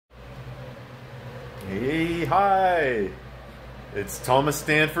Hey, hi! It's Thomas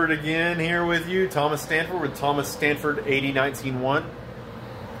Stanford again here with you. Thomas Stanford with Thomas Stanford 80191.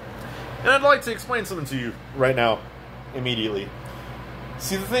 And I'd like to explain something to you right now, immediately.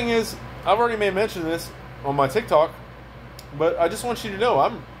 See, the thing is, I've already made mention of this on my TikTok, but I just want you to know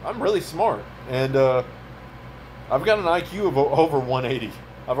I'm really smart. And I've got an IQ of over 180.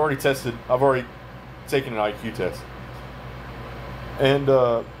 I've already taken an IQ test. And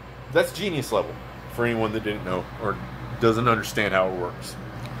that's genius level for anyone that didn't know or doesn't understand how it works.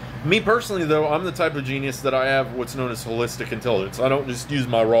 Me personally, though, I'm the type of genius that I have what's known as holistic intelligence. I don't just use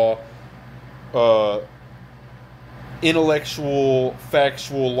my raw intellectual,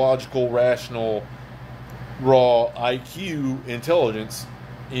 factual, logical, rational, raw IQ intelligence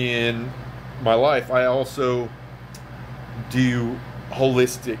in my life. I also do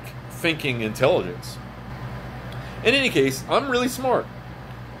holistic thinking intelligence. In any case, I'm really smart.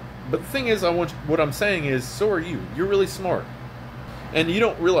 But the thing is, what I'm saying is, so are you. You're really smart. And you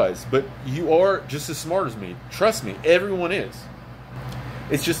don't realize, but you are just as smart as me. Trust me, everyone is.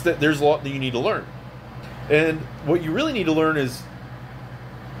 It's just that there's a lot that you need to learn. And what you really need to learn is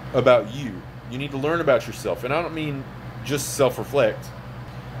about you. You need to learn about yourself. And I don't mean just self-reflect.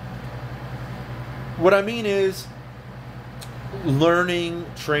 What I mean is learning,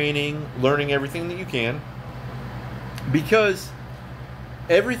 training, learning everything that you can. Because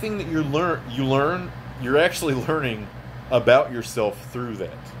everything that you learn, you're actually learning about yourself through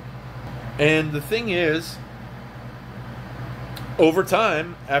that. And the thing is, over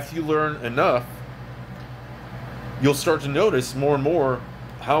time, after you learn enough, you'll start to notice more and more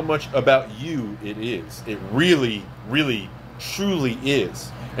how much about you it is. It really, really, truly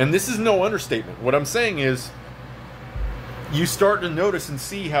is. And this is no understatement. What I'm saying is, you start to notice and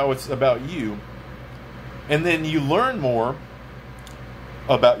see how it's about you. And then you learn more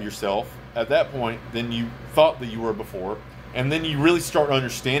about yourself at that point than you thought that you were before. And then you really start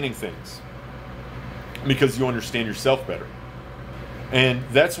understanding things because you understand yourself better. And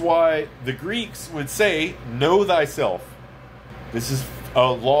that's why the Greeks would say, know thyself. This is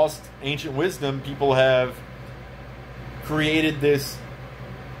a lost ancient wisdom. People have created this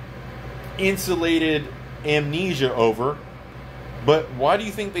insulated amnesia over. But why do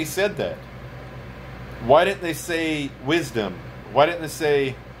you think they said that? Why didn't they say wisdom? Why didn't they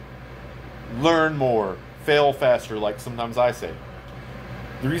say learn more, fail faster, like sometimes I say?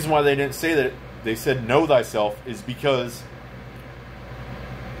 The reason why they didn't say that, they said know thyself, is because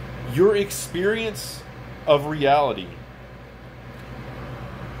your experience of reality,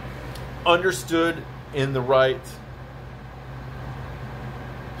 understood in the right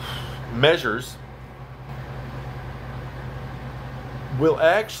measures, will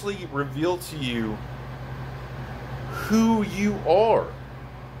actually reveal to you who you are.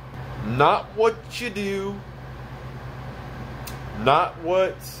 Not what you do, not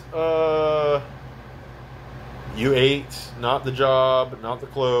what you ate, not the job, not the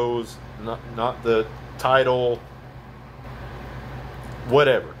clothes, not the title,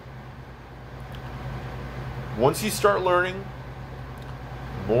 whatever. Once you start learning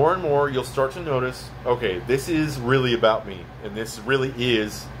more and more, you'll start to notice, okay, this is really about me, and this really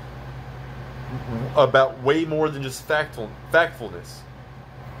is about way more than just factfulness.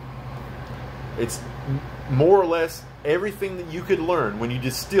 It's more or less everything that you could learn when you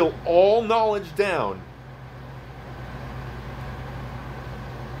distill all knowledge down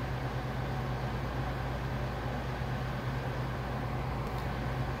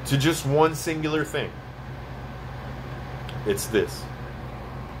to just one singular thing. It's this.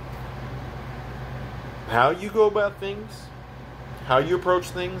 How you go about things, how you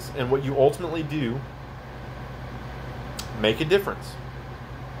approach things, and what you ultimately do make a difference.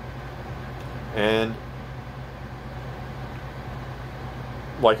 And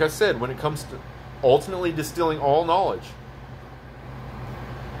like I said, when it comes to ultimately distilling all knowledge,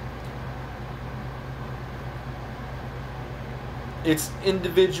 it's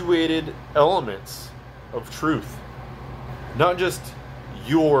individuated elements of truth. Not just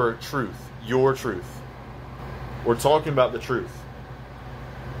your truth, your truth. We're talking about the truth,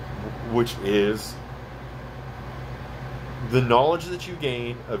 which is the knowledge that you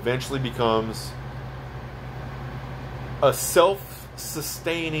gain eventually becomes a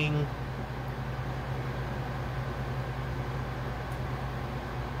self-sustaining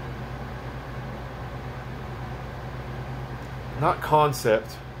not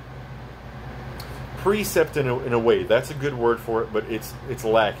concept, precept in a way. That's a good word for it, but it's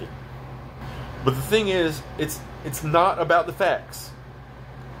lacking. But the thing is, it's not about the facts.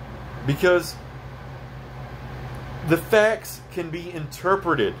 Because the facts can be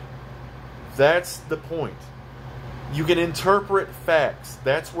interpreted That's the point. You can interpret facts.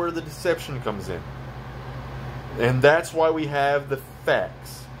 That's where the deception comes in. And that's why we have the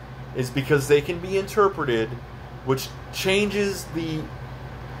facts. Is because they can be interpreted, which changes the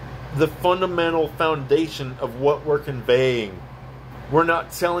fundamental foundation of what we're conveying. We're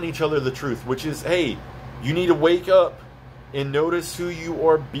not telling each other the truth, which is, hey, you need to wake up and notice who you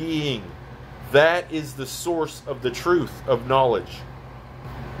are being. That is the source of the truth of knowledge.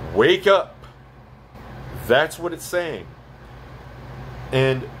 Wake up. That's what it's saying.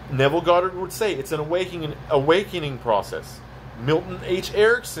 And Neville Goddard would say it's an awakening process. Milton H.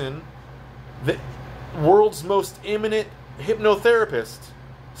 Erickson, the world's most eminent hypnotherapist,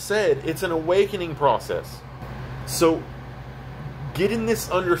 said it's an awakening process. So getting this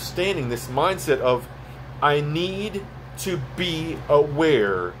understanding, this mindset of I need to be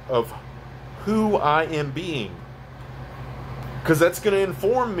aware of who I am being, because that's going to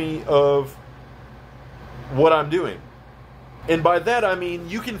inform me of what I'm doing. And by that I mean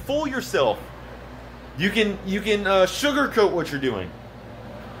you can fool yourself. You can sugarcoat what you're doing.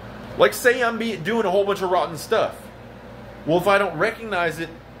 Like, say I'm doing a whole bunch of rotten stuff. Well, if I don't recognize it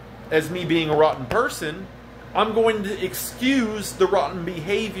as me being a rotten person, I'm going to excuse the rotten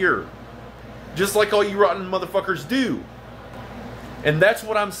behavior. Just like all you rotten motherfuckers do. And that's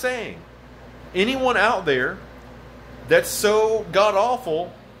what I'm saying. Anyone out there that's so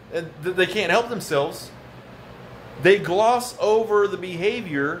god-awful that they can't help themselves, they gloss over the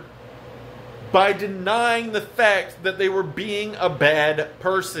behavior by denying the fact that they were being a bad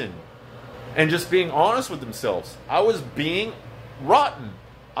person. And just being honest with themselves. I was being rotten.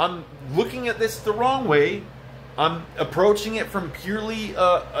 I'm looking at this the wrong way. I'm approaching it from purely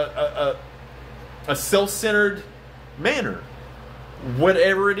a self-centered manner.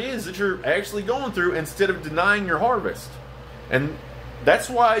 Whatever it is that you're actually going through, instead of denying your harvest. And that's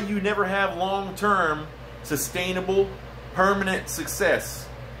why you never have long-term, sustainable, permanent success.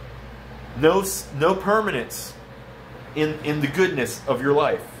 No permanence in the goodness of your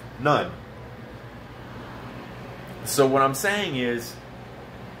life. None. So what I'm saying is,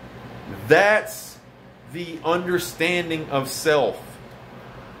 that's the understanding of self.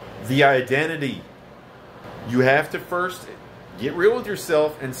 The identity. You have to first get real with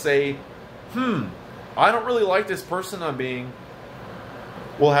yourself and say, I don't really like this person I'm being.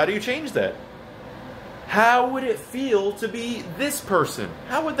 Well, how do you change that? How would it feel to be this person?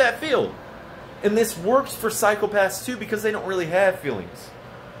 How would that feel? And this works for psychopaths too, because they don't really have feelings.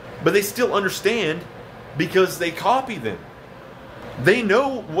 But they still understand because they copy them. They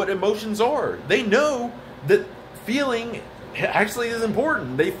know what emotions are. They know that feeling actually is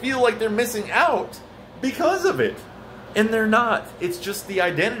important. They feel like they're missing out because of it. And they're not. It's just the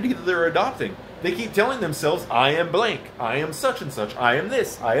identity that they're adopting. They keep telling themselves, I am blank. I am such and such. I am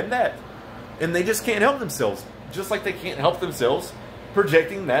this. I am that. And they just can't help themselves. Just like they can't help themselves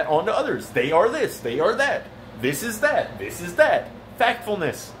projecting that onto others. They are this. They are that. This is that. This is that.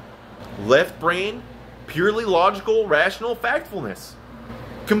 Factfulness. Left brain, purely logical, rational factfulness.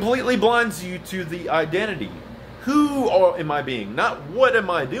 Completely blinds you to the identity. Who am I being? Not what am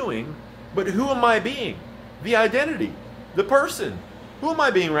I doing, but who am I being? The identity. The person. Who am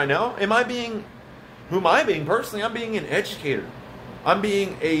I being right now? Who am I being personally? I'm being an educator. I'm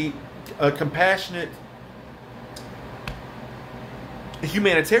being a compassionate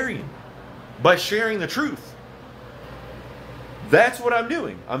humanitarian by sharing the truth. That's what I'm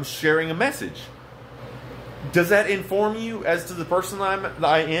doing. I'm sharing a message. Does that inform you as to the person that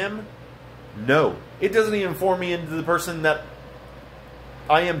I am? No. It doesn't even inform me into the person that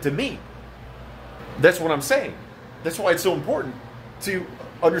I am to me. That's what I'm saying. That's why it's so important to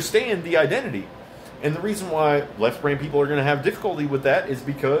understand the identity. And the reason why left brain people are going to have difficulty with that is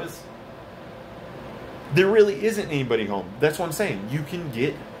because there really isn't anybody home. That's what I'm saying. You can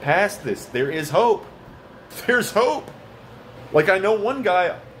get past this. There is hope. There's hope. Like, I know one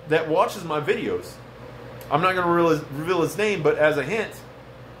guy that watches my videos. I'm not going to reveal his name, but as a hint,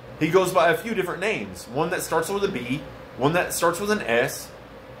 he goes by a few different names. One that starts with a B, one that starts with an S.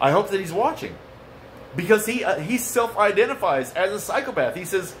 I hope that he's watching. Because he self-identifies as a psychopath. He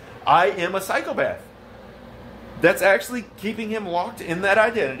says, I am a psychopath. That's actually keeping him locked in that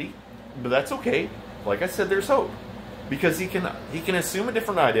identity. But that's okay. Like I said, there's hope. Because he can assume a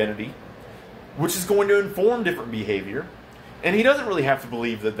different identity, which is going to inform different behavior. And he doesn't really have to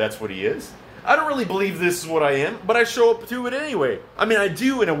believe that that's what he is. I don't really believe this is what I am, but I show up to it anyway. I mean, I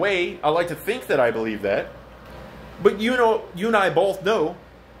do in a way. I like to think that I believe that. But you and I both know,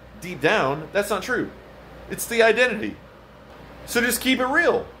 deep down, that's not true. It's the identity. So just keep it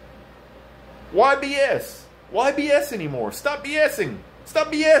real. Why BS? Why BS anymore? Stop BSing.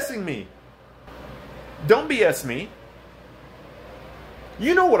 Stop BSing me. Don't BS me.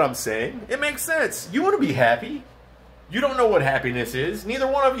 You know what I'm saying. It makes sense. You want to be happy. You don't know what happiness is. Neither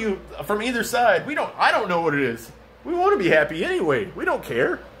one of you from either side. I don't know what it is. We want to be happy anyway. We don't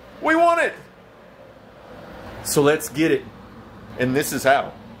care. We want it. So let's get it. And this is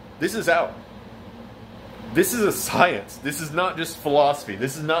how. This is how. This is a science. This is not just philosophy.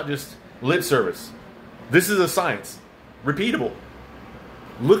 This is not just lip service. This is a science. Repeatable.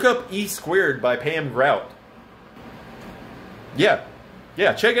 Look up E Squared by Pam Grout. Yeah.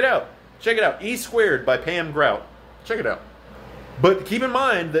 Yeah, check it out. Check it out. E Squared by Pam Grout. Check it out. But keep in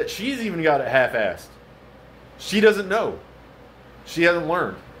mind that she's even got it half-assed. She doesn't know. She hasn't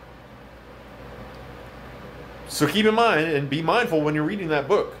learned. So keep in mind and be mindful when you're reading that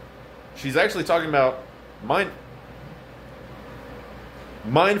book. She's actually talking about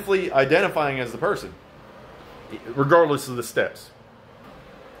mindfully identifying as the person, regardless of the steps.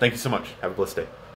 Thank you so much. Have a blessed day.